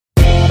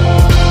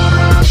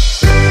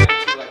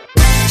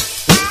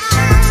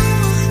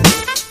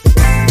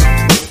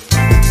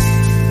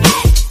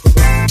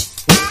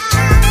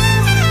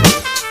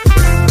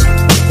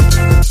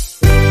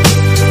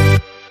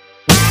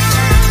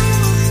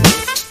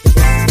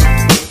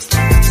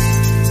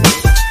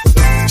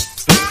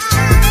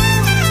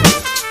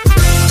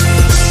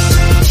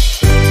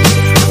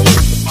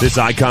This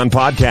Icon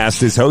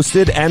podcast is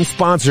hosted and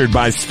sponsored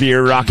by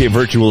Sphere Rocket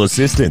Virtual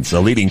Assistants,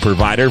 a leading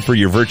provider for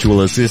your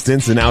virtual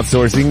assistants and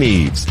outsourcing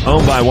needs.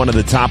 Owned by one of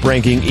the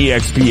top-ranking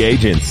EXP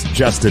agents,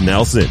 Justin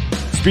Nelson.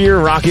 Sphere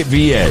Rocket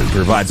VA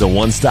provides a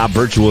one-stop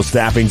virtual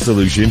staffing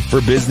solution for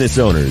business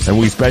owners, and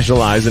we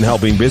specialize in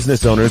helping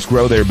business owners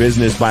grow their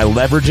business by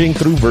leveraging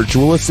through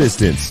virtual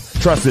assistants.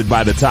 Trusted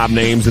by the top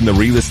names in the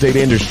real estate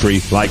industry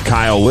like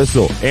Kyle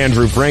Whistle,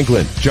 Andrew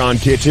Franklin, John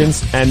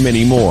Kitchens, and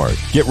many more.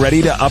 Get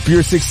ready to up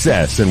your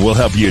success and we'll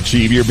help you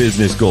achieve your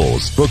business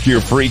goals. Book your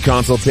free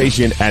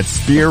consultation at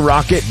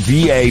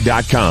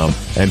sphererocketva.com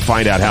and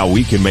find out how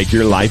we can make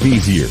your life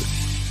easier.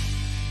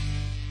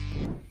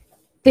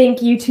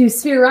 Thank you to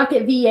Sphere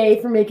Rocket VA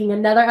for making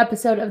another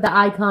episode of the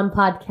Icon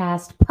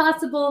Podcast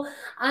possible.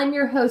 I'm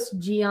your host,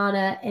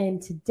 Gianna,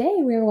 and today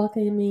we're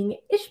welcoming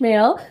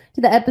Ismail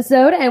to the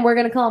episode, and we're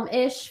going to call him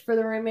Ish for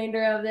the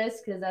remainder of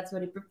this because that's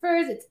what he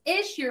prefers. It's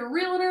Ish, your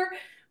realtor.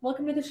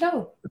 Welcome to the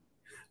show.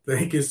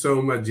 Thank you so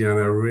much,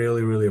 Gianna. I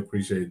really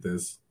appreciate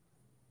this.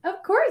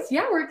 Of course.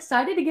 Yeah, we're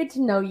excited to get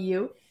to know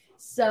you.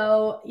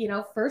 So,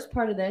 first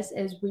part of this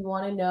is we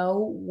want to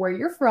know where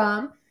you're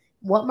from,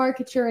 what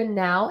market you're in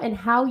now, and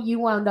how you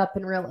wound up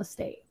in real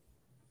estate.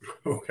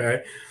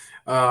 Okay.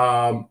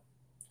 I'm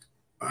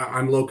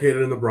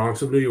located in the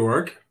Bronx of New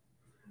York.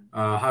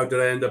 How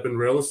did I end up in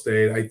real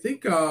estate? I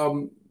think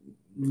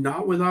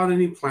not without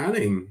any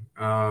planning.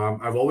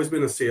 I've always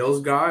been a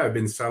sales guy. I've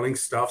been selling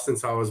stuff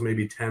since I was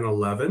maybe 10,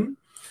 11.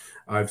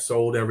 I've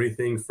sold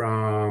everything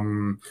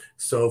from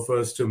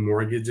sofas to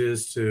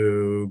mortgages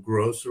to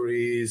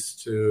groceries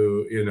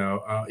to,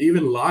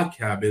 even log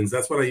cabins.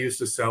 That's what I used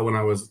to sell when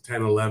I was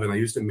 10, 11. I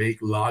used to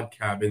make log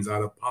cabins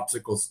out of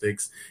popsicle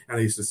sticks, and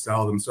I used to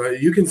sell them. So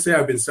you can say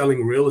I've been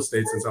selling real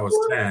estate since I was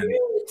 10.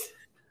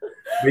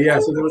 But yeah,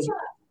 so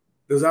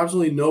there's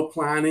absolutely no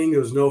planning. There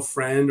was no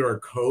friend or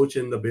coach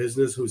in the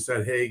business who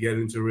said, hey, get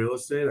into real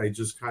estate. I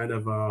just kind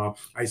of,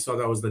 I saw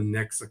that was the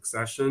next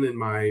succession in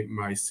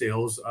my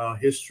sales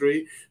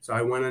history. So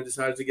I went and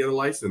decided to get a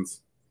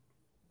license.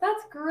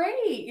 That's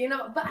great.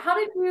 But how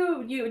did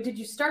did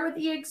you start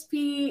with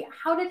EXP?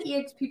 How did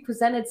EXP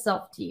present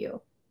itself to you?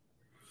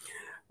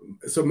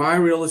 So my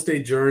real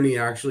estate journey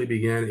actually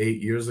began 8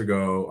 years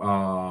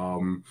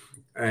ago.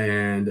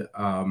 And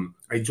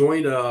I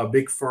joined a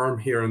big firm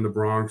here in the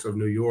Bronx of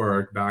New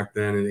York back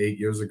then, and 8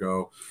 years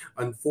ago.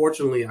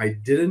 Unfortunately, I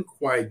didn't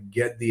quite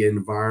get the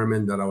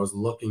environment that I was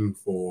looking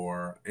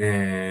for,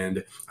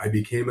 and I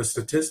became a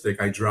statistic.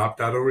 I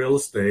dropped out of real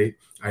estate.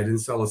 I didn't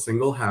sell a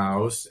single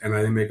house, and I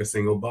didn't make a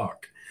single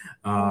buck.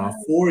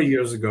 4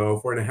 years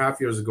ago, 4.5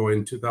 years ago,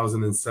 in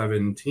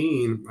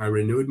 2017, I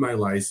renewed my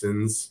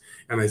license,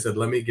 and I said,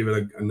 let me give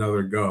it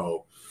another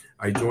go.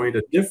 I joined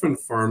a different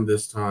firm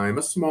this time,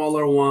 a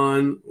smaller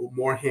one,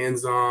 more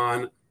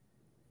hands-on.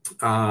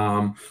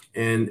 And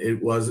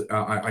it was,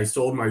 I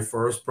sold my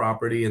first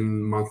property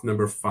in month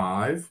number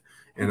 5,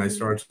 and I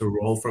started to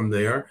roll from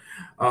there.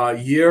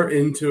 Year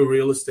into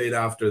real estate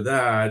after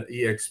that,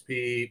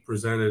 EXP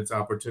presented its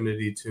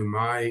opportunity to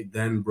my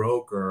then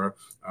broker,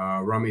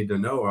 Rami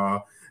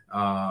Danoa.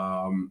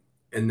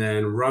 And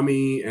then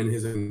Rami and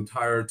his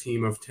entire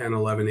team of 10,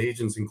 11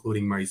 agents,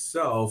 including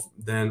myself,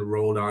 then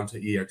rolled on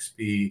to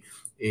EXP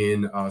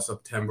in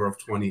September of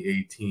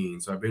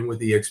 2018. So I've been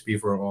with EXP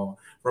for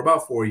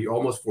about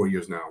almost 4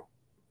 years now.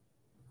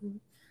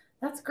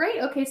 That's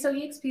great. Okay, so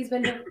EXP's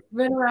been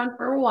around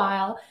for a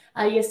while.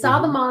 You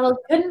saw the model,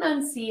 couldn't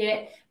unsee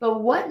it.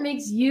 But what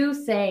makes you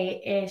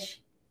say,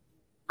 Ish,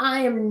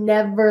 I am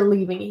never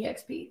leaving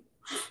EXP?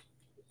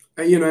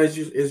 As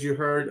you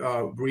heard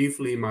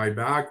briefly my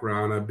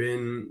background, I've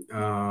been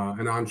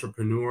an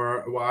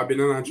entrepreneur. Well, I've been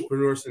an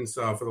entrepreneur since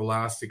for the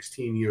last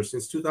 16 years.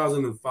 Since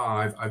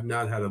 2005, I've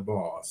not had a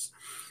boss,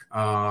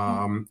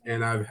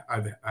 and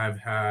I've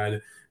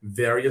had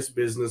various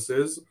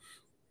businesses,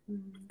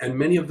 and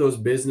many of those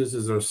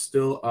businesses are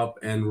still up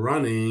and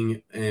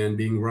running and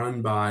being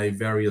run by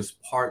various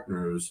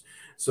partners.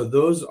 So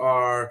those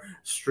are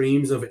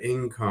streams of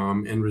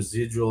income and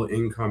residual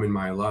income in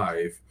my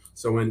life.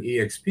 So when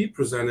EXP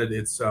presented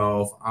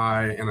itself,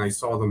 I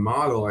saw the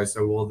model, I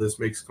said, well, this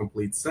makes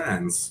complete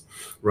sense,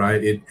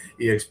 right?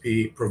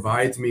 EXP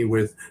provides me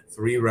with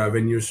 3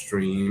 revenue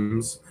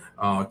streams.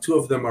 2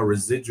 of them are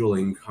residual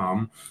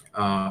income.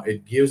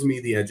 It gives me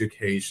the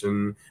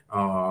education,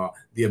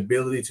 the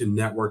ability to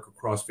network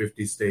across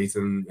 50 states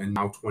and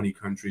now 20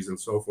 countries and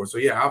so forth. So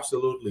yeah,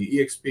 absolutely.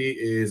 EXP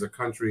is a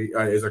company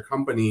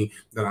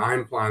that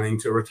I'm planning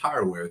to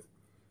retire with.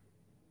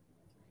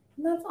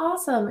 That's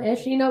awesome,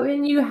 Ish.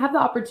 And you have the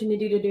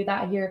opportunity to do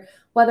that here,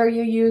 whether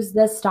you use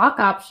the stock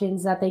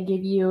options that they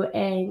give you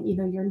and,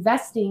 you're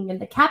investing in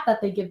the cap that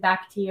they give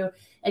back to you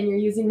and you're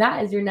using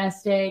that as your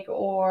nest egg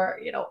or,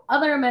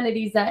 other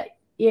amenities that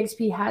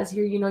EXP has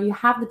here. You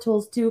have the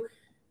tools to,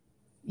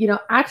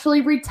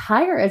 actually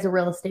retire as a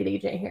real estate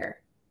agent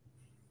here.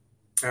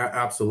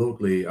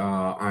 Absolutely.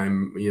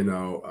 I'm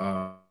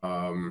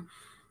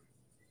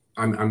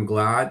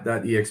glad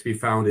that EXP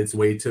found its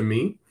way to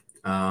me.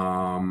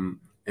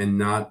 And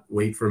not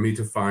wait for me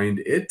to find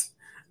it.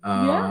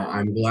 Yeah.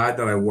 I'm glad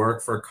that I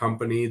work for a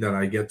company that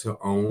I get to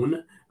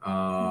own.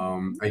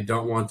 I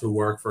don't want to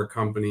work for a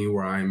company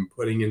where I'm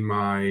putting in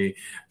my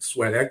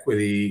sweat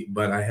equity,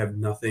 but I have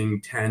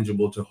nothing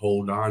tangible to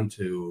hold on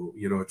to.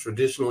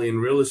 Traditionally in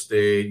real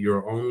estate,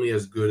 you're only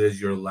as good as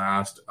your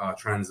last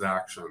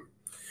transaction.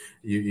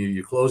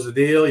 You close the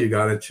deal, you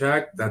got a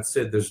check, that's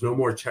it. There's no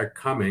more check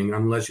coming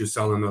unless you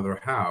sell another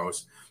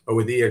house. But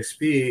with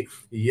EXP,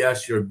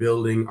 yes, you're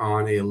building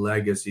on a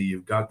legacy.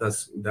 You've got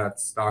that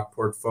stock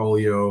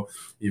portfolio,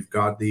 you've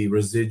got the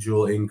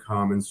residual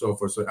income and so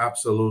forth. So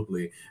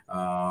absolutely,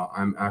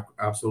 I'm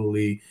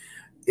absolutely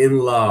in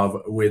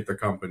love with the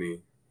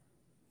company.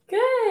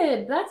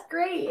 Good. That's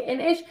great.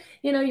 And Ish,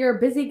 you're a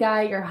busy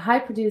guy, you're a high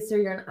producer,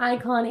 you're an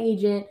icon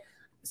agent.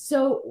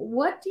 So,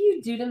 what do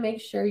you do to make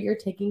sure you're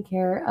taking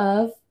care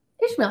of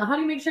Ishmael? How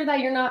do you make sure that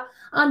you're not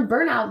on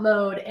burnout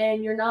mode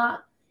and you're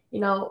not,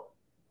 you know,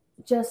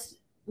 just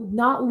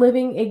not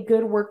living a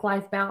good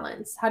work-life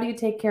balance? How do you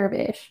take care of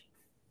Ish?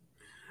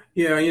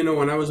 Yeah,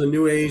 when I was a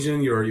new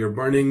agent, you're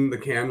burning the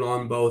candle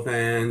on both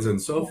ends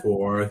and so Yeah.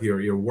 forth.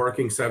 You're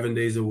working 7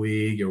 days a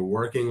week, you're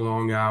working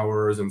long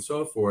hours and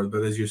so forth.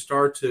 But as you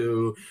start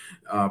to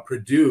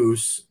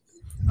produce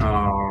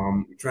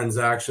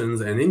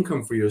transactions and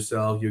income for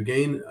yourself, you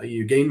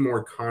gain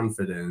more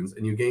confidence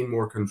and you gain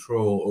more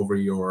control over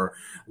your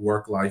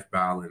work-life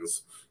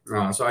balance.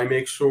 So I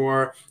make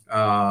sure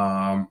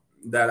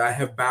that I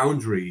have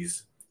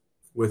boundaries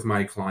with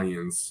my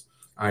clients.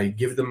 I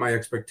give them my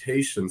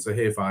expectations. Say,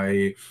 hey,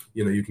 if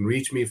you can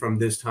reach me from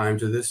this time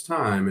to this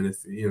time, and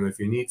if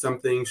you need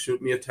something,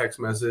 shoot me a text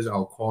message.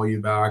 I'll call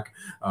you back,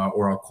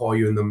 or I'll call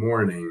you in the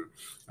morning,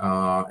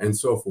 and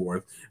so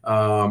forth.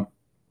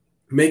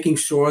 Making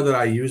sure that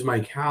I use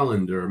my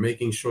calendar,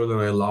 making sure that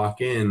I lock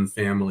in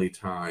family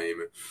time.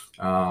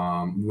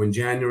 When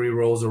January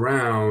rolls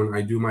around,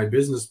 I do my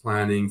business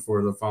planning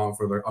for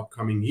the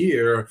upcoming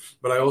year,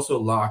 but I also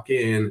lock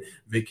in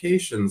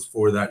vacations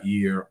for that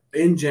year.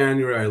 In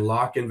January, I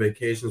lock in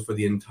vacations for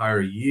the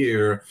entire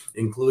year,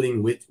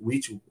 including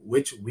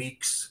which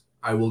weeks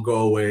I will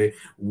go away,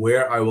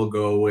 where I will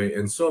go away,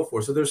 and so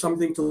forth. So there's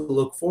something to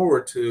look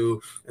forward to.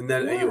 And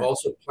then you Yeah.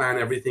 also plan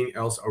everything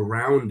else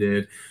around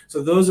it.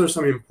 So those are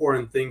some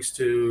important things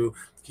to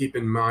keep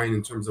in mind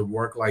in terms of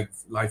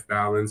work-life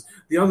balance.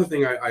 The other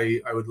thing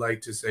I would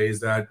like to say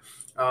is that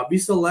be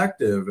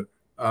selective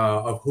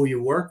of who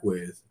you work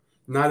with.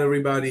 Not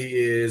everybody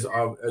is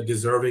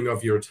deserving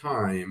of your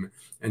time,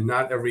 and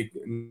not every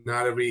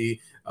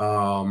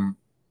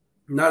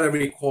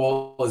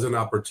call is an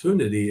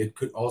opportunity. It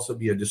could also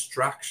be a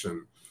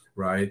distraction,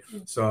 right?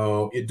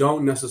 So you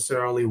don't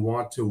necessarily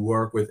want to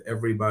work with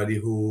everybody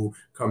who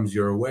comes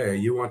your way.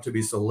 You want to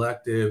be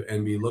selective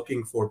and be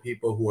looking for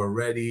people who are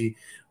ready,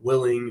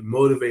 willing,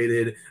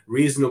 motivated,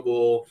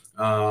 reasonable,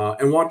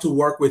 and want to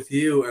work with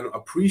you and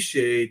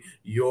appreciate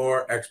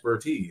your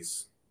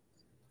expertise.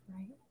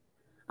 Right.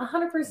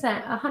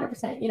 100%,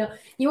 100%.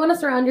 You want to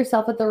surround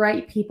yourself with the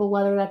right people,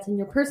 whether that's in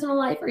your personal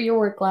life or your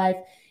work life.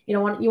 You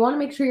want to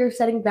make sure you're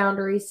setting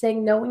boundaries,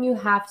 saying no when you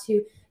have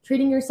to,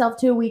 treating yourself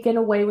to a weekend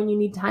away when you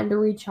need time to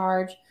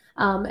recharge.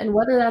 And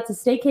whether that's a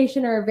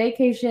staycation or a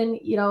vacation,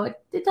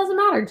 it doesn't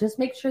matter. Just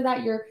make sure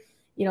that you're,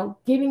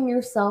 giving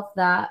yourself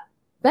that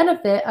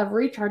benefit of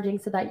recharging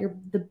so that you're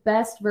the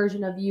best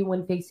version of you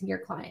when facing your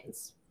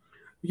clients.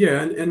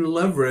 Yeah, and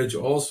leverage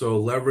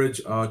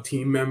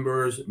team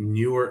members,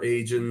 newer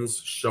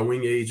agents,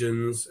 showing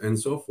agents, and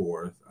so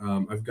forth.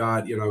 I've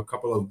got a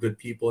couple of good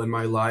people in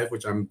my life,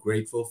 which I'm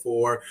grateful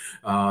for.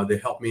 They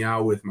help me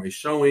out with my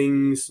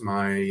showings,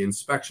 my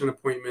inspection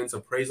appointments,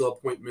 appraisal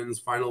appointments,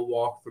 final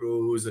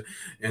walkthroughs,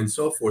 and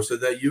so forth, so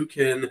that you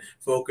can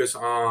focus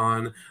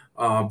on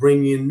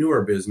bringing in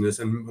newer business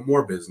and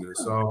more business.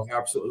 So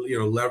absolutely,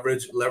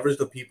 leverage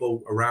the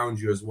people around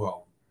you as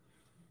well.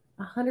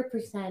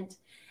 100%.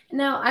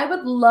 Now, I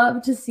would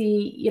love to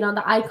see,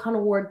 the Icon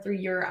Award through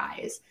your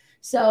eyes.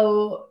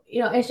 So,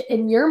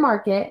 in your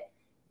market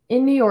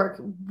in New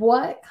York,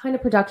 what kind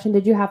of production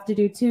did you have to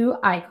do to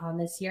Icon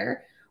this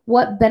year?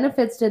 What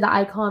benefits did the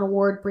Icon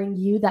Award bring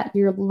you that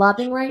you're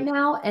loving right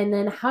now? And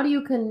then how do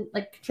you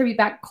contribute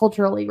back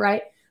culturally,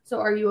 right? So,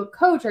 are you a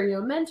coach? Are you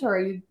a mentor? Are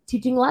you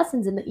teaching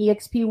lessons in the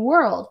EXP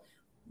world?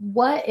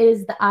 What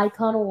is the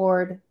Icon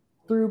Award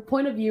through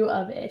point of view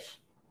of Ish?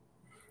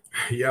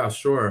 Yeah,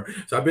 sure.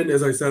 So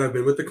as I said, I've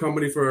been with the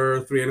company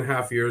for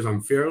 3.5 years. I'm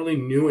fairly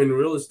new in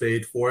real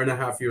estate,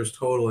 4.5 years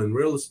total in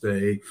real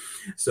estate.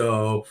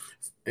 So,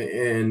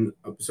 and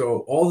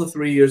so all the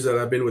 3 years that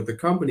I've been with the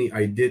company,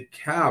 I did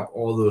cap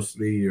all those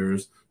 3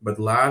 years. But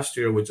last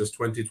year, which is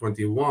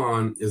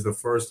 2021, is the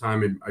first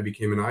time I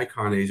became an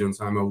icon agent.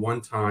 So I'm a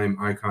one-time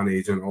icon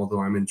agent, although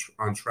I'm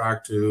on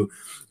track to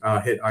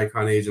hit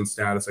icon agent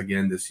status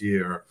again this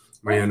year.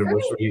 My That's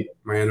great.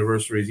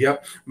 anniversary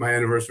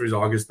is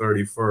August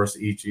 31st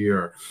each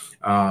year.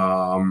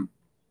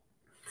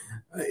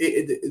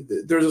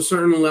 there's a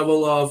certain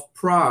level of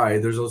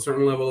pride, there's a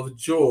certain level of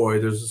joy,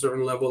 there's a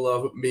certain level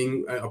of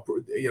being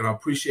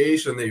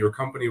appreciation that your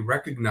company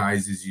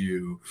recognizes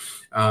you,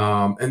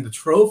 and the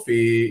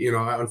trophy,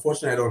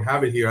 unfortunately I don't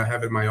have it here, I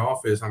have it in my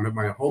office, I'm at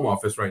my home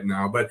office right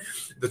now, but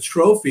the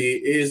trophy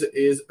is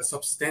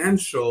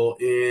substantial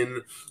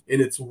in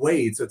its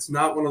weights. It's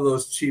not one of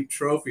those cheap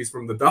trophies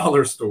from the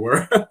dollar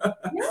store.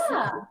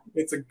 Yeah.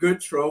 It's a good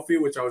trophy,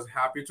 which I was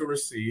happy to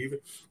receive.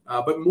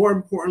 But more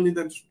importantly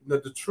than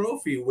the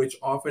trophy, which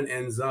often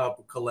ends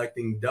up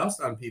collecting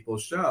dust on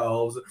people's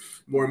shelves,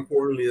 more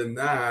importantly than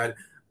that,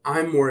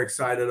 I'm more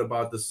excited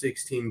about the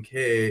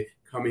 16K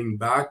coming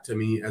back to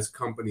me as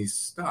company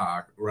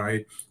stock,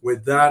 right?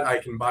 With that, I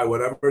can buy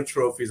whatever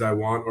trophies I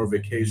want, or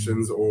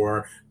vacations,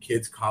 or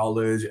kids'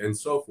 college, and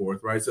so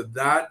forth, right? So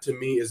that to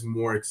me is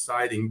more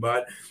exciting.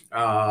 But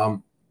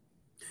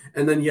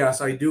and then,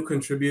 yes, I do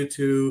contribute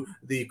to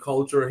the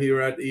culture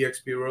here at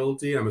EXP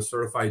Realty. I'm a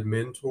certified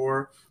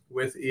mentor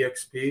with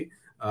EXP.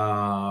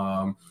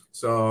 And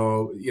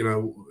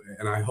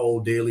I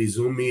hold daily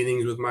Zoom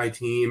meetings with my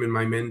team and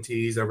my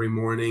mentees every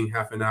morning,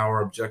 half an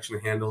hour, objection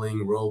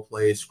handling, role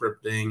play,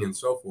 scripting, and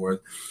so forth.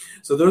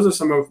 So those are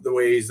some of the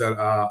ways that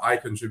I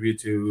contribute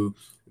to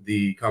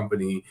the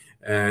company.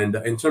 And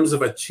in terms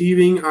of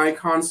achieving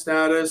icon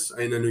status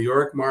in the New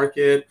York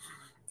market,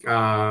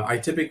 I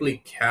typically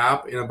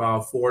cap in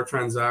about 3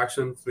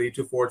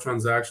 to 4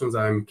 transactions.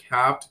 I'm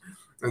capped.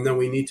 And then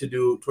we need to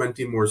do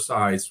 20 more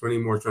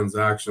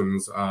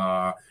transactions,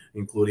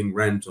 including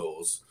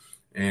rentals.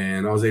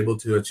 And I was able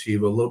to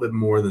achieve a little bit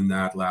more than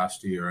that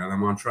last year. And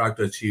I'm on track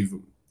to achieve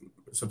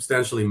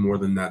substantially more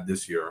than that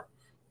this year.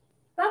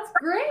 That's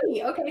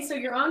great. Okay, so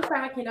you're on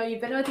track. You've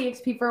been with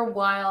EXP for a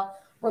while.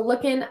 We're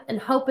looking and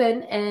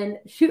hoping and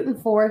shooting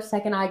for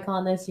second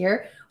icon this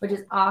year, which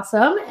is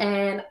awesome.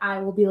 And I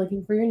will be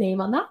looking for your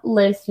name on that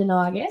list in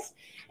August.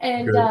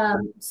 And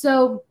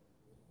so,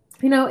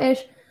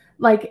 Ish,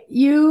 like,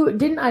 you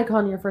didn't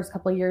icon your first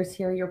couple of years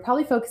here. You're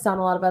probably focused on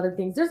a lot of other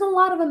things. There's a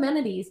lot of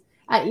amenities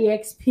at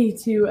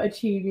EXP to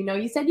achieve.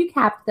 You said you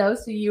capped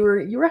those, so you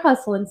were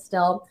hustling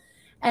still.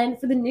 And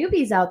for the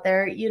newbies out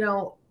there,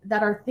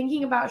 that are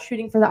thinking about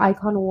shooting for the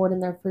Icon Award in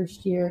their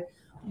first year,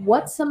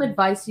 what's some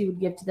advice you would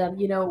give to them?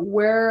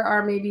 Where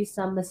are maybe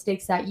some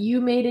mistakes that you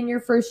made in your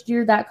first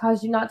year that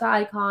caused you not to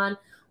icon?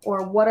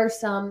 Or what are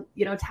some,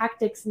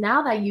 tactics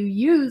now that you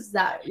use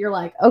that you're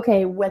like,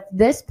 okay, with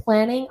this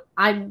planning,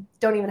 I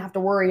don't even have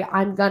to worry,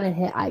 I'm going to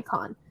hit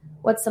icon.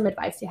 What's some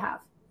advice you have?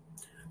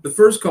 The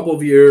first couple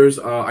of years,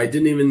 I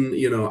didn't even,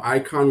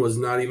 icon was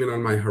not even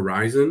on my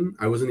horizon.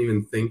 I wasn't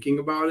even thinking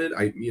about it.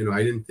 I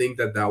didn't think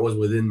that was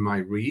within my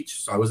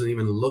reach. So I wasn't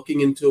even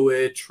looking into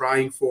it,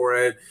 trying for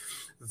it.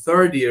 The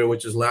third year,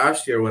 which is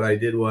last year, what I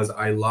did was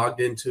I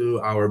logged into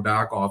our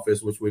back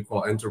office, which we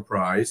call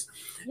Enterprise,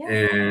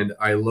 and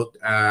I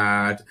looked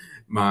at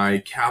my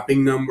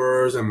capping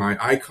numbers and my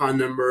icon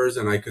numbers,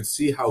 and I could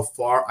see how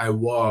far I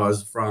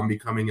was from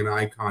becoming an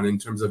icon in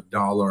terms of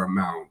dollar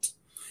amount,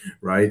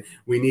 right?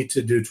 We need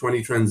to do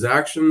 20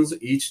 transactions.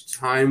 Each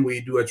time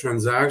we do a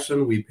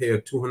transaction, we pay a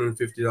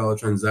 $250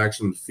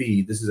 transaction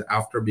fee. This is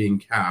after being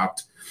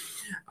capped.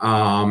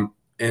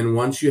 And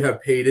once you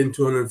have paid in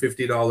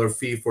 $250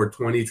 fee for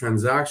 20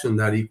 transactions,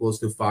 that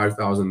equals to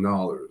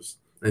 $5,000.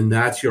 And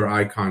that's your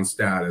icon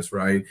status,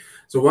 right?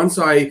 So once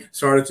I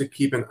started to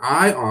keep an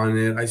eye on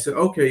it, I said,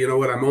 okay, you know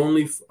what? I'm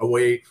only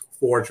away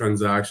 4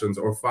 transactions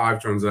or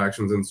 5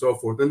 transactions and so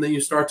forth. And then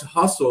you start to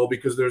hustle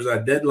because there's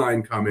that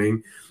deadline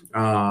coming.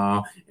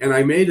 And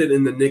I made it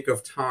in the nick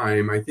of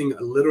time. I think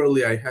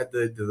literally I had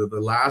the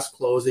last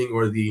closing,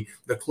 or the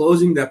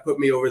closing that put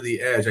me over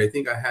the edge. I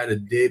think I had a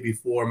day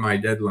before my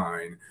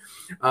deadline.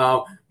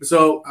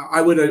 So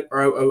I would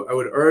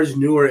urge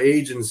newer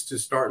agents to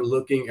start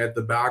looking at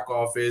the back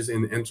office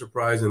in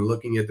Enterprise and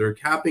looking at their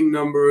capping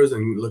numbers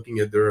and looking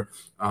at their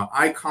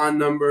icon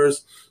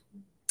numbers,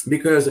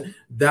 because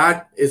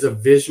that is a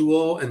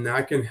visual and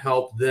that can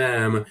help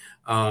them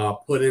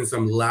put in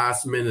some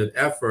last minute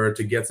effort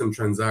to get some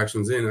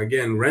transactions in.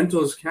 Again,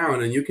 rentals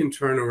count, and you can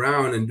turn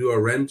around and do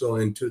a rental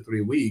in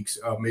 2-3 weeks,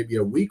 maybe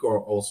a week or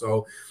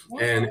also,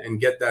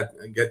 and get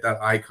that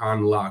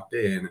icon locked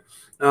in.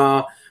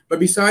 But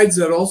besides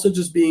that, also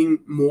just being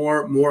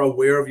more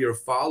aware of your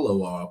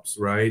follow-ups,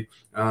 right?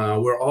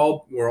 We're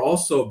all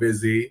so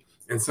busy,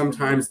 and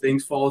sometimes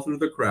things fall through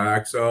the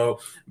cracks. So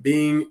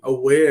being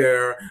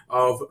aware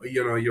of,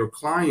 your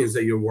clients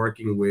that you're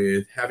working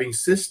with, having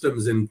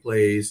systems in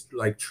place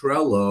like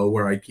Trello,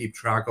 where I keep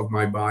track of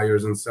my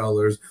buyers and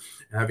sellers,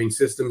 having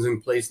systems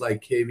in place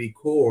like KV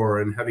Core,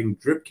 and having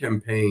drip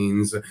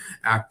campaigns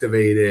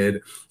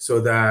activated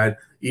so that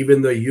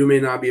even though you may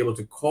not be able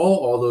to call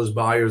all those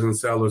buyers and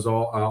sellers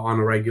all on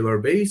a regular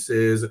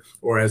basis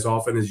or as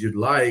often as you'd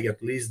like,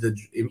 at least the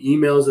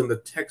emails and the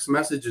text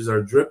messages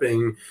are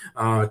dripping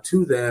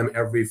to them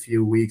every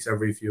few weeks,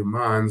 every few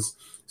months.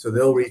 So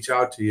they'll reach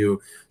out to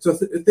you. So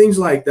things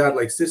like that,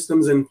 like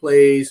systems in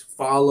place,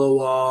 follow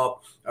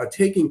up,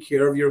 taking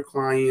care of your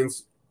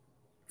clients.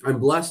 I'm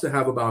blessed to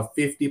have about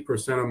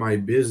 50% of my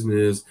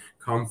business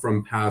come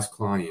from past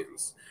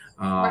clients.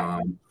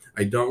 Right.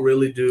 I don't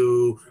really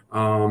do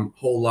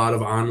whole lot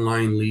of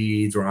online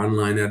leads or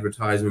online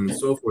advertisement and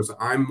so forth. So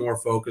I'm more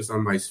focused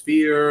on my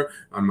sphere,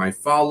 on my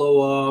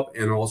follow-up,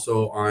 and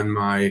also on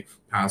my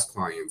past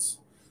clients.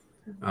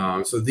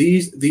 So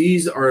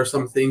these are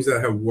some things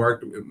that have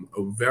worked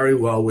very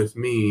well with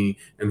me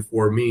and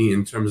for me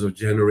in terms of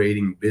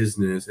generating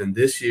business. And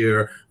this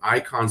year,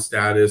 icon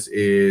status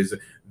is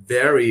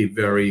very,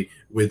 very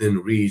within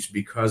reach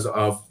because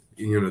of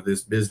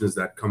this business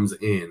that comes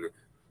in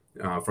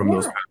from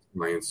those Yeah. past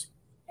clients.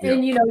 Yeah.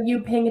 And,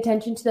 you paying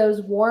attention to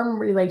those warm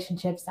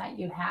relationships that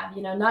you have,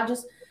 not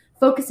just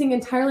focusing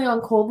entirely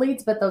on cold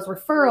leads, but those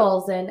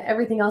referrals and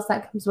everything else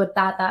that comes with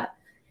that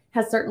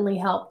has certainly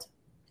helped.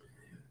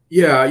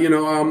 Yeah,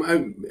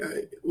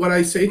 what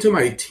I say to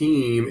my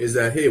team is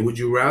that, hey, would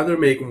you rather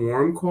make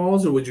warm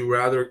calls or would you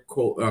rather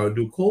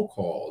do cold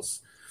calls?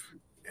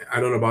 I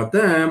don't know about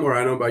them or I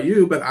don't know about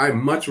you, but I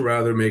much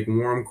rather make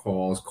warm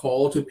calls,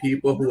 call to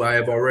people who I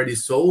have already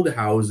sold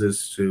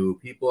houses to,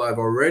 people I've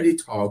already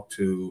talked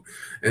to,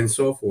 and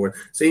so forth.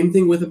 Same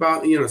thing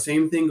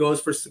same thing goes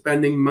for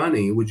spending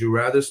money. Would you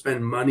rather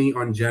spend money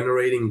on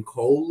generating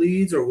cold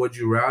leads or would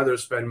you rather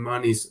spend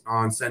money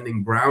on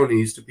sending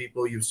brownies to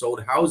people you've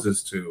sold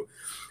houses to?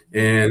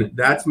 And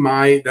that's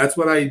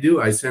what I do.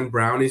 I send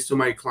brownies to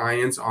my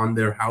clients on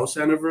their house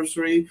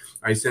anniversary.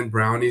 I send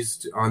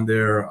brownies on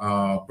their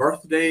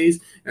birthdays,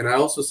 and I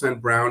also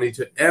send brownie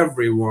to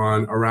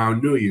everyone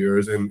around New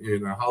Year's and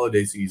in a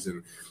holiday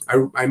season.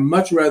 I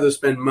much rather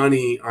spend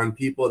money on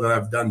people that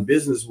I've done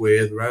business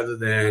with rather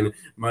than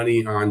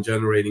money on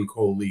generating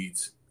cold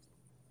leads.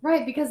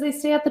 Right, because they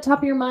stay at the top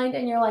of your mind,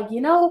 and you're like,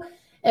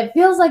 it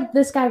feels like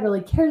this guy really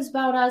cares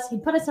about us. He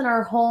put us in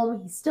our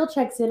home. He still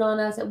checks in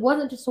on us. It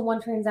wasn't just a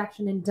one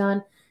transaction and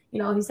done.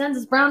 He sends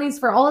us brownies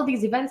for all of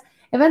these events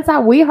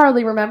that we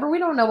hardly remember. We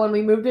don't know when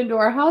we moved into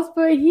our house,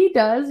 but he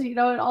does. It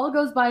all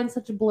goes by in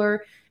such a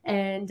blur.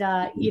 And,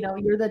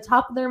 you're the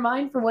top of their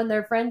mind for when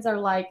their friends are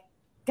like,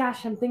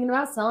 gosh, I'm thinking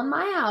about selling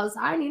my house.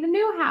 I need a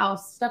new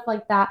house, stuff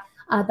like that.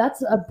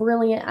 That's a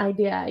brilliant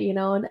idea,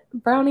 and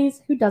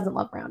brownies, who doesn't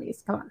love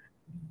brownies? Come on.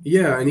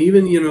 Yeah, and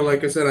even,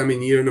 like I said, I'm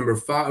in year number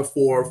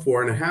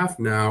 4.5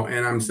 now,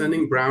 and I'm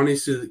sending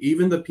brownies to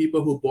even the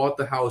people who bought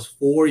the house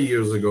 4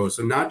 years ago.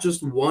 So not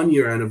just 1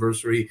 year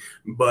anniversary,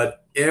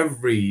 but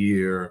every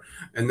year.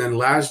 And then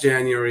last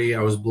January,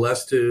 I was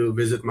blessed to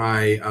visit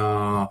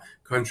my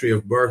country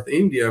of birth,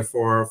 India,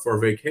 for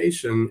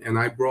vacation, and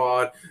I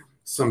brought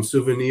some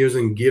souvenirs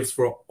and gifts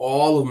for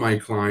all of my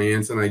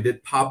clients. And I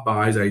did pop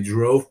buys. I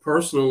drove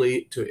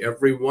personally to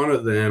every one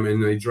of them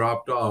and I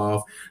dropped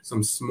off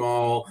some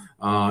small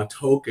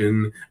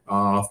token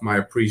of my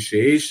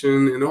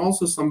appreciation and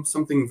also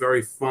something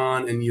very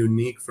fun and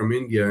unique from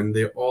India. And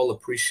they all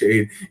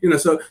appreciate,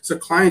 so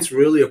clients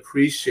really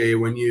appreciate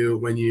when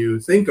you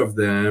think of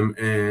them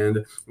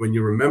and when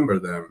you remember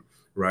them.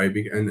 Right.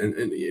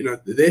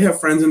 And they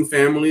have friends and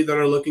family that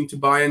are looking to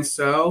buy and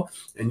sell,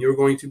 and you're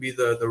going to be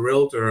the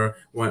realtor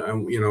when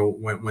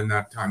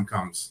that time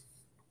comes.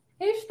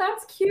 Ish,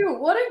 that's cute.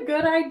 What a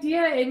good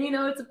idea. And,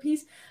 it's a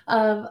piece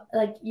of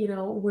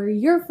where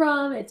you're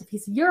from. It's a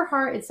piece of your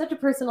heart. It's such a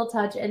personal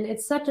touch and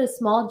it's such a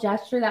small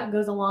gesture that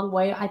goes a long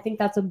way. I think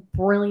that's a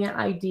brilliant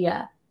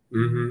idea.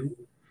 Mm-hmm.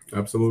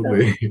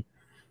 Absolutely. So,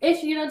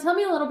 Ish, tell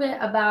me a little bit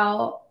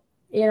about,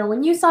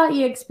 when you saw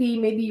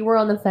EXP, maybe you were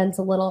on the fence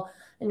a little.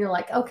 And you're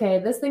like, okay,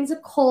 this thing's a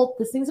cult.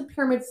 This thing's a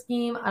pyramid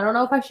scheme. I don't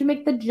know if I should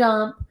make the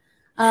jump.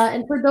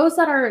 And for those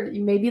that are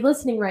maybe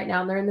listening right now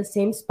and they're in the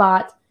same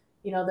spot,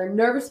 they're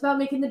nervous about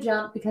making the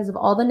jump because of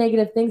all the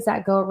negative things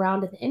that go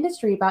around in the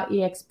industry about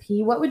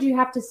EXP. What would you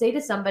have to say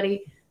to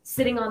somebody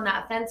sitting on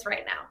that fence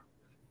right now?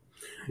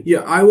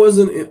 Yeah, I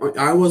wasn't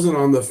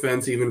on the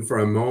fence even for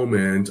a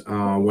moment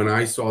when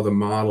I saw the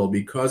model,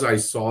 because I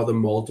saw the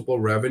multiple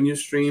revenue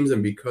streams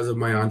and because of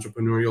my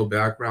entrepreneurial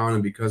background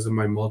and because of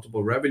my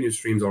multiple revenue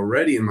streams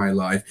already in my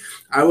life.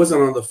 I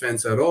wasn't on the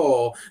fence at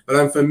all, but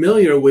I'm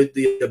familiar with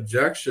the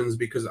objections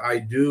because I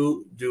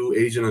do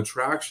agent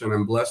attraction.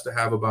 I'm blessed to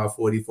have about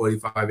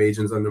 45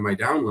 agents under my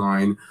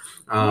downline.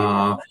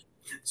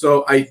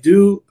 So I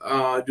do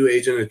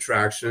agent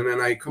attraction,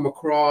 and I come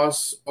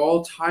across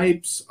all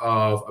types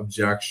of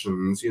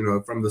objections,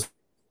 from the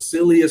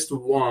silliest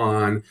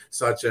one,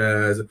 such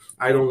as,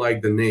 I don't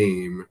like the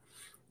name.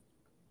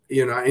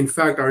 In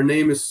fact, our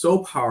name is so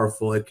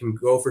powerful. It can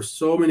go for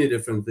so many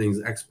different things: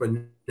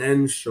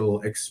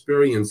 exponential,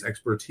 experience,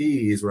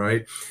 expertise,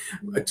 right?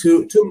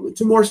 To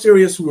more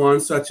serious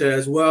ones, such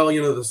as, well,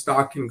 the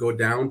stock can go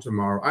down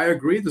tomorrow. I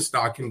agree the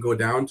stock can go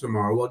down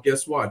tomorrow. Well,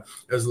 guess what?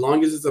 As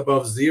long as it's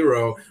above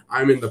zero,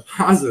 I'm in the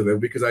positive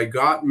because I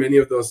got many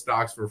of those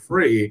stocks for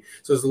free.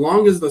 So as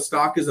long as the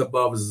stock is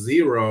above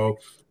zero,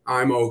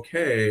 I'm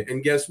okay.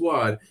 And guess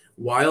what?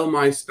 While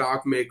my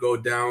stock may go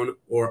down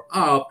or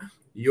up,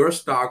 your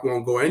stock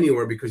won't go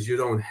anywhere because you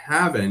don't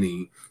have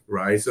any,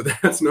 right? So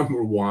that's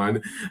number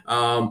one.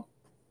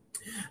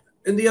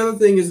 And the other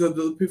thing is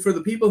that for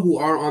the people who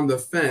are on the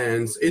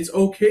fence, it's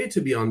okay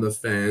to be on the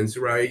fence,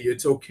 right?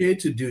 It's okay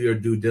to do your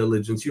due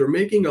diligence. You're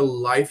making a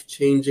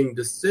life-changing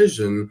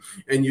decision,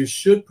 and you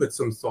should put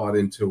some thought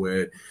into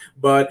it.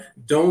 But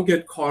don't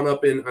get caught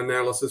up in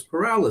analysis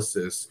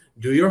paralysis.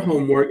 Do your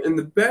homework. And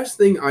the best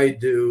thing I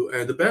do,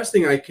 and the best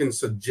thing I can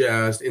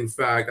suggest, in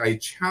fact, I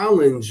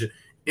challenge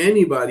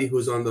anybody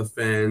who's on the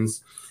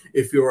fence,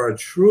 if you're a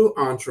true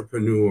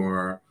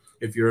entrepreneur,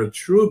 if you're a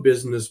true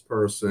business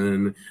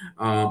person,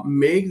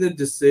 make the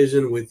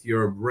decision with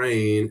your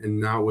brain and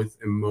not with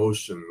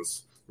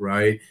emotions,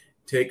 right?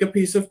 Take a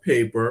piece of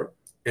paper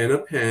and a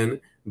pen,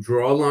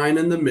 draw a line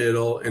in the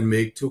middle, and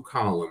make 2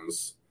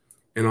 columns.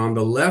 And on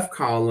the left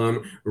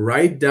column,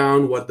 write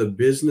down what the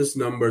business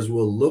numbers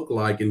will look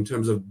like in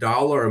terms of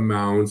dollar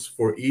amounts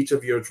for each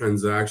of your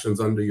transactions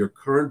under your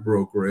current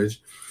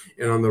brokerage.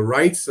 And on the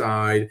right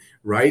side,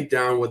 write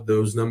down what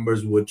those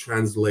numbers would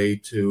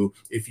translate to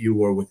if you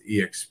were with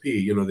EXP.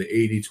 You know, the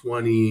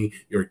 80-20,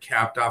 you're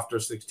capped after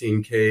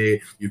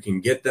 16K. You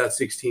can get that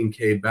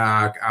 16K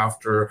back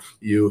after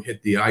you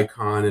hit the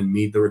icon and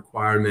meet the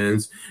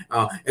requirements.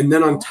 And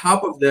then on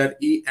top of that,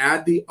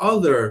 add the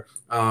other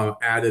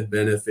added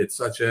benefits,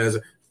 such as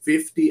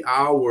 50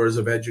 hours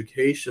of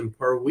education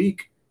per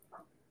week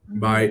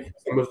by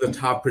some of the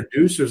top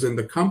producers in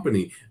the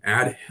company.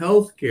 Add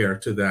healthcare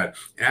to that.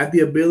 Add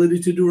the ability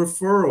to do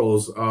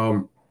referrals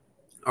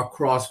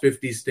across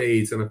 50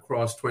 states and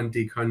across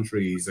 20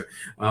 countries,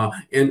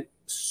 and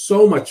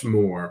so much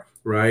more,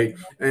 right?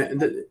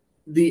 And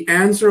the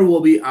answer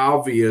will be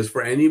obvious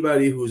for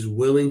anybody who's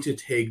willing to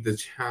take the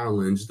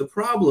challenge. The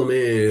problem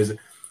is,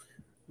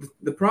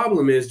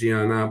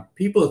 Gianna,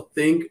 people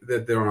think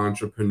that they're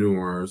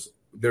entrepreneurs.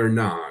 They're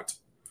not.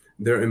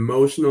 They're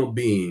emotional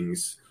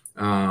beings.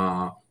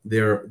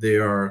 They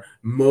are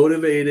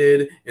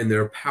motivated and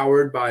they're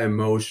powered by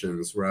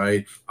emotions,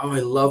 right? Oh, I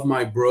love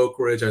my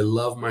brokerage. I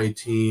love my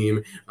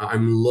team.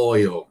 I'm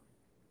loyal.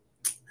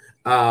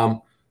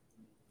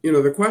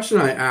 The question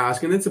I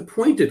ask, and it's a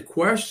pointed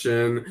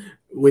question,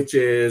 which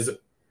is,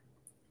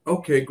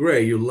 okay,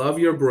 great. You love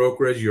your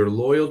brokerage. You're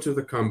loyal to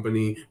the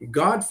company.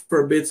 God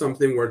forbid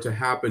something were to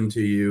happen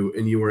to you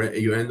and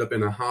you end up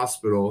in a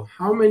hospital.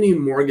 How many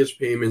mortgage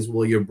payments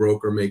will your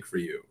broker make for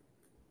you?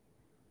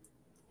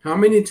 How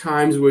many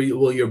times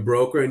will your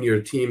broker and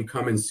your team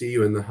come and see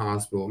you in the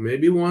hospital?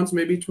 Maybe once,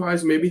 maybe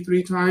twice, maybe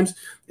 3 times.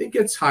 It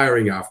gets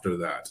tiring after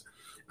that.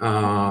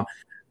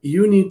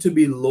 You need to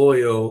be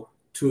loyal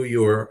to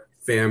your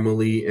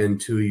family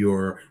and to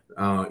your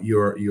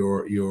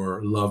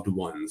loved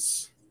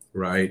ones.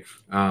 Right.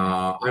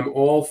 I'm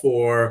all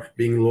for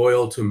being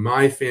loyal to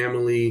my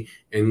family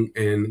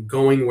and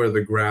going where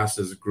the grass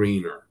is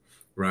greener.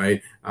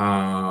 Right.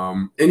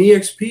 And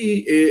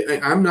EXP,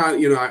 I'm not,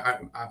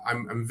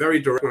 I'm very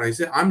direct when I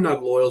say I'm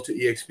not loyal to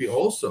EXP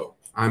also.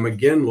 I'm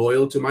again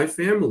loyal to my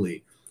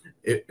family.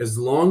 As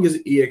long as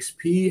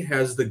EXP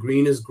has the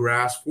greenest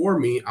grass for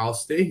me, I'll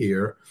stay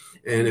here.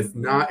 And if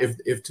not,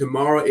 if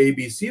tomorrow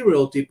ABC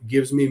Realty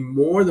gives me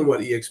more than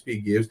what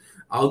EXP gives,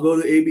 I'll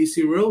go to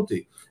ABC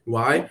Realty.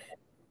 Why?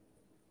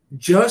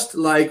 Just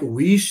like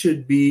we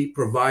should be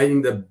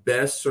providing the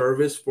best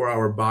service for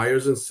our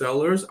buyers and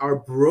sellers, our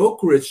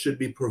brokerage should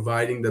be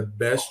providing the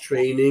best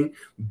training,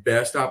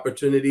 best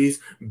opportunities,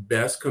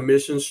 best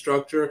commission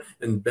structure,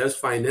 and best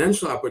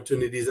financial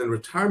opportunities and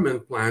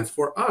retirement plans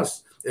for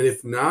us. And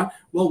if not,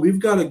 well,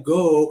 we've got to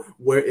go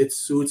where it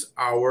suits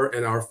our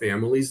and our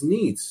family's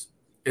needs.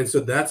 And so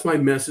that's my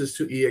message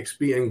to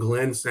EXP and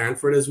Glenn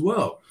Sanford as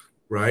well,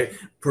 right?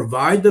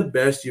 Provide the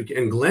best you can.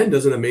 And Glenn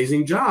does an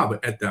amazing job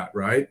at that,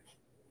 right?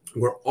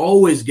 We're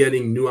always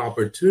getting new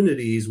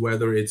opportunities,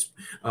 whether it's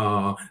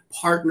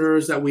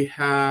partners that we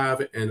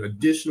have and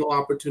additional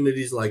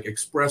opportunities like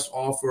express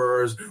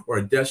offers or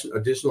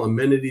additional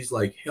amenities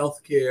like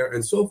healthcare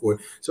and so forth.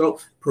 So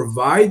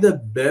provide the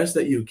best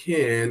that you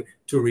can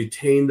to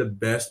retain the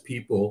best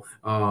people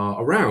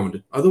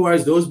around.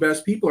 Otherwise, those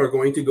best people are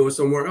going to go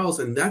somewhere else.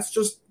 And that's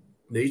just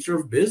nature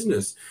of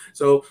business.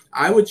 So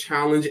I would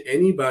challenge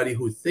anybody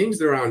who thinks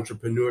they're an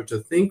entrepreneur to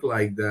think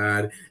like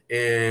that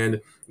and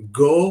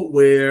go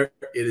where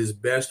it is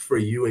best for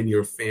you and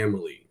your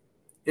family.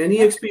 And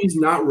EXP is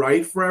not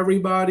right for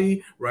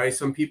everybody, right?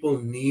 Some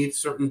people need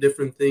certain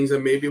different things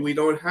that maybe we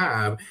don't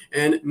have.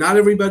 And not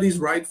everybody's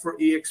right for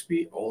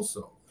EXP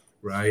also,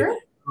 right? Sure.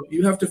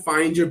 You have to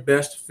find your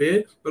best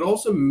fit, but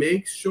also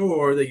make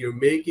sure that you're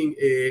making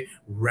a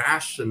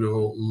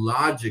rational,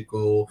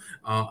 logical,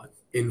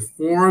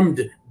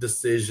 informed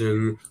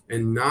decision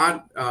and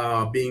not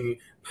being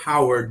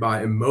powered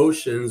by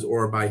emotions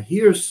or by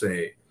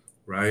hearsay,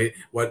 right?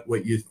 What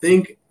you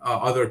think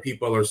other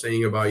people are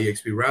saying about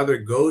EXP. Rather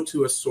go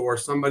to a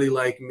source, somebody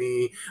like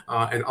me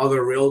and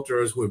other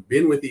realtors who have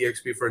been with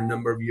EXP for a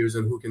number of years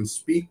and who can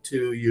speak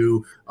to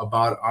you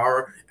about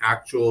our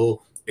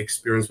actual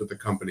experience with the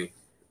company.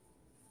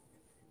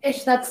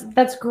 Ish,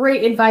 that's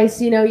great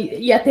advice. At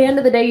the end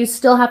of the day, you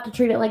still have to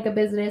treat it like a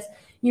business.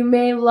 You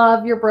may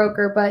love your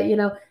broker, but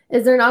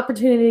is there an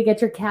opportunity to get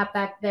your cap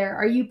back there?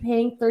 Are you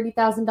paying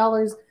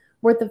 $30,000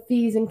 worth of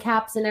fees and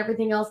caps and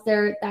everything else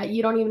there that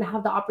you don't even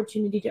have the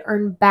opportunity to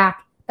earn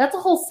back. That's a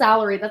whole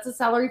salary. That's a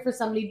salary for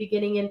somebody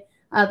beginning in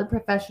the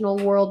professional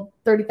world,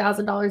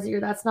 $30,000 a year.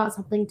 That's not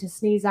something to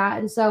sneeze at.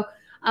 And so,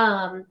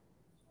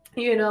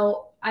 you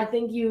know, I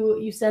think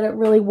you said it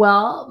really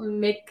well.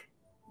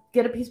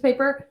 Get a piece of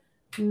paper,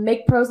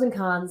 make pros and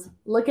cons.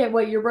 Look at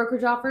what your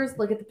brokerage offers.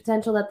 Look at the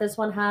potential that this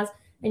one has.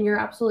 And you're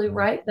absolutely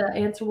right. The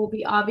answer will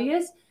be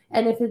obvious.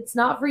 And if it's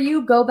not for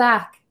you, go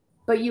back.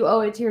 But you owe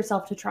it to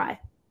yourself to try.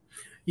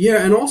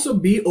 Yeah, and also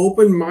be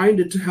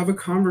open-minded to have a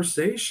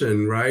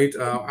conversation, right?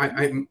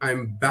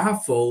 I'm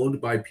baffled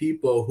by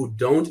people who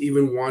don't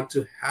even want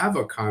to have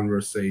a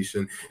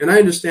conversation. And I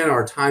understand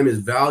our time is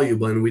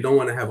valuable and we don't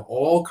want to have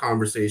all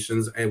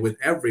conversations with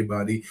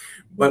everybody.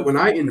 But when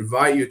I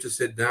invite you to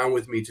sit down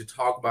with me to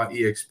talk about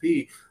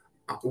EXP,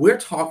 we're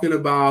talking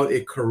about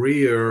a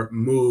career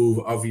move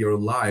of your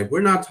life.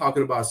 We're not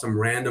talking about some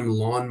random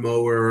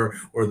lawnmower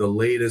or the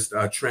latest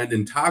trend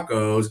in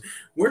tacos.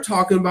 We're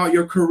talking about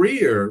your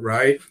career,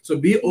 right? So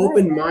be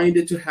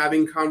open-minded to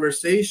having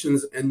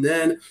conversations and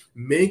then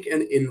make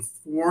an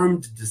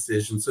informed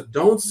decision. So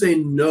don't say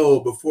no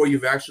before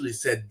you've actually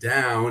sat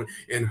down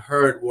and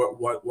heard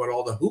what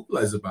all the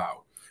hoopla is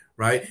about.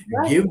 Right?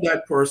 Give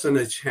that person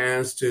a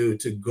chance to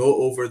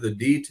go over the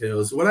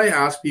details. What I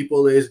ask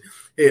people is,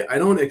 hey, I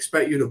don't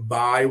expect you to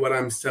buy what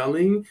I'm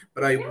selling,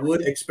 but I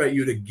would expect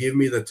you to give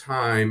me the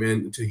time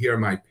and to hear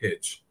my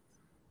pitch.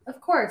 Of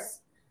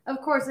course.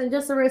 And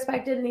just to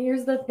respect it. And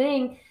here's the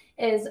thing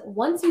is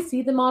once you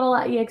see the model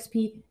at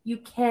EXP, you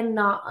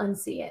cannot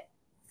unsee it.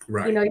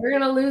 Right. You know, you're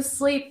going to lose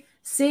sleep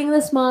seeing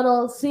this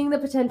model, seeing the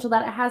potential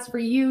that it has for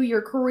you,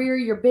 your career,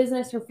 your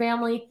business, your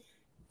family.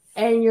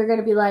 And you're going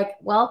to be like,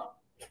 well,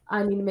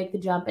 I need to make the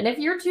jump. And if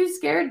you're too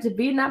scared to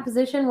be in that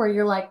position where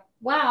you're like,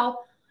 wow,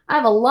 I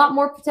have a lot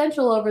more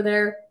potential over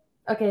there.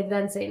 Okay,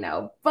 then say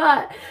no.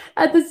 But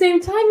at the same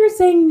time, you're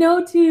saying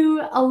no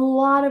to a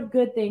lot of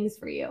good things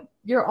for you.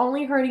 You're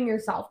only hurting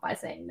yourself by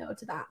saying no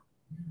to that.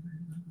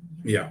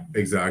 Yeah,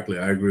 exactly.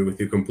 I agree with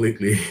you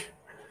completely.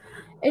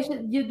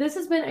 This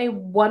has been a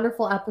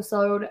wonderful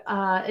episode.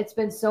 It's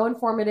been so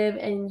informative,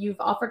 and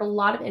you've offered a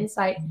lot of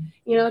insight,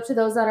 you know, to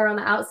those that are on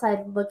the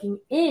outside looking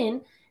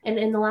in. And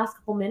in the last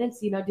couple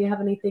minutes, you know, do you have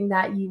anything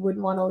that you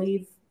wouldn't want to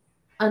leave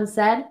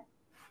unsaid?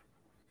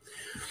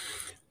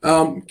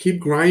 Keep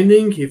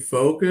grinding, keep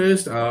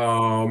focused.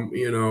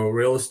 You know,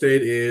 real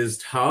estate is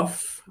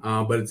tough,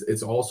 but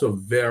it's also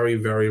very,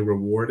 very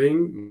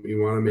rewarding.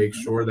 You want to make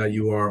sure that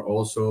you are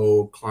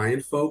also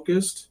client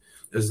focused.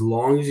 As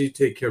long as you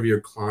take care of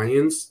your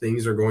clients,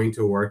 things are going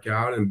to work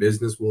out and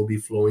business will be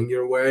flowing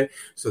your way.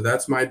 So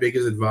that's my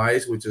biggest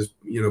advice, which is,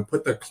 you know,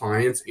 put the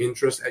client's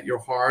interest at your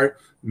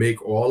heart,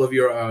 make all of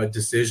your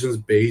decisions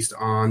based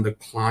on the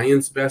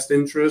client's best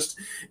interest,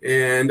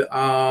 and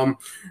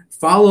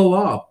follow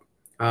up,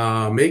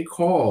 make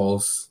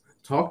calls,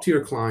 talk to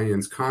your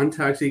clients,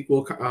 contact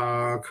equal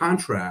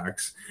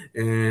contracts,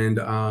 and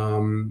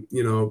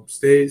you know,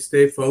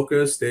 stay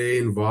focused, stay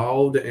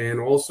involved, and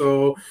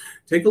also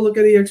take a look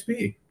at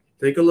EXP.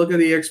 Take a look at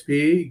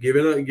EXP, give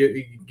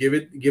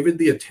it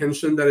the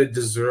attention that it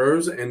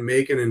deserves, and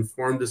make an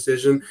informed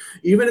decision.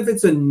 Even if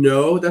it's a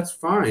no, that's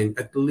fine.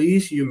 At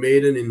least you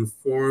made an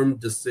informed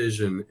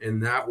decision,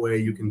 and that way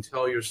you can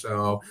tell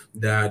yourself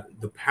that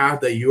the path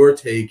that you're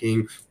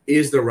taking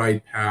is the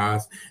right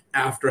path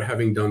after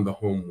having done the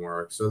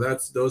homework. So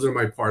those are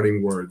my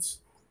parting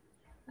words.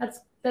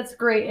 That's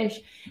great, Ish.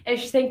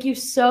 Ish, thank you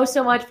so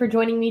much for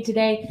joining me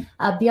today.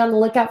 Be on the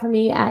lookout for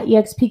me at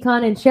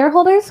EXPCon and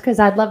shareholders, because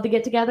I'd love to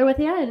get together with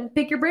you and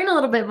pick your brain a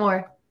little bit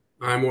more.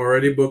 I'm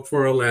already booked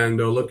for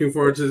Orlando. Looking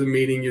forward to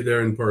meeting you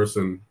there in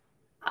person.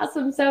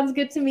 Awesome. Sounds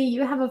good to me.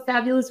 You have a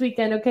fabulous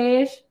weekend,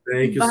 okay, Ish?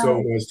 Thank you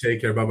so much.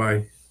 Take care.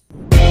 Bye-bye.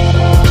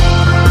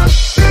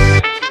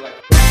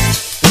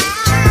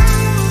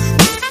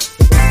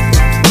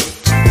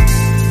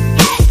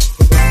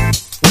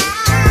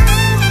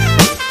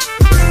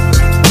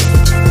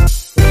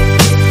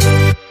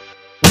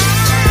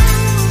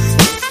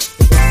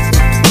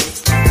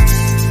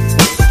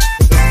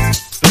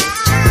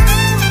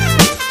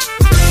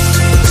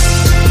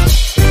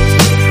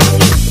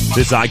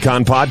 This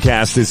Icon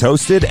podcast is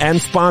hosted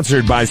and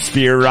sponsored by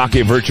Sphere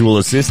Rocket Virtual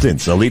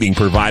Assistants, a leading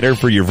provider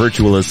for your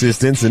virtual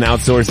assistants and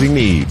outsourcing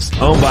needs.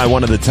 Owned by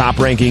one of the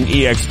top-ranking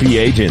EXP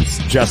agents,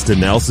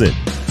 Justin Nelson.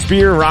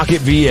 Sphere Rocket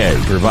VA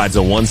provides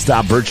a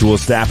one-stop virtual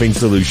staffing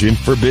solution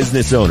for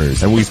business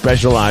owners, and we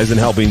specialize in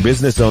helping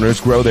business owners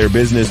grow their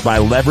business by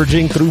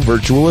leveraging through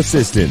virtual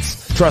assistants.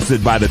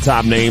 Trusted by the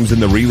top names in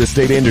the real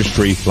estate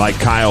industry like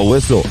Kyle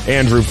Whistle,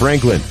 Andrew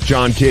Franklin,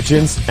 John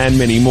Kitchens, and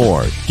many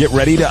more. Get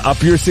ready to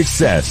up your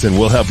success, and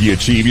we'll help you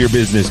achieve your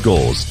business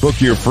goals. Book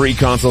your free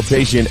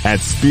consultation at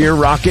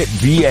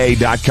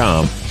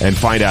sphererocketva.com and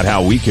find out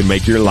how we can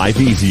make your life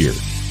easier.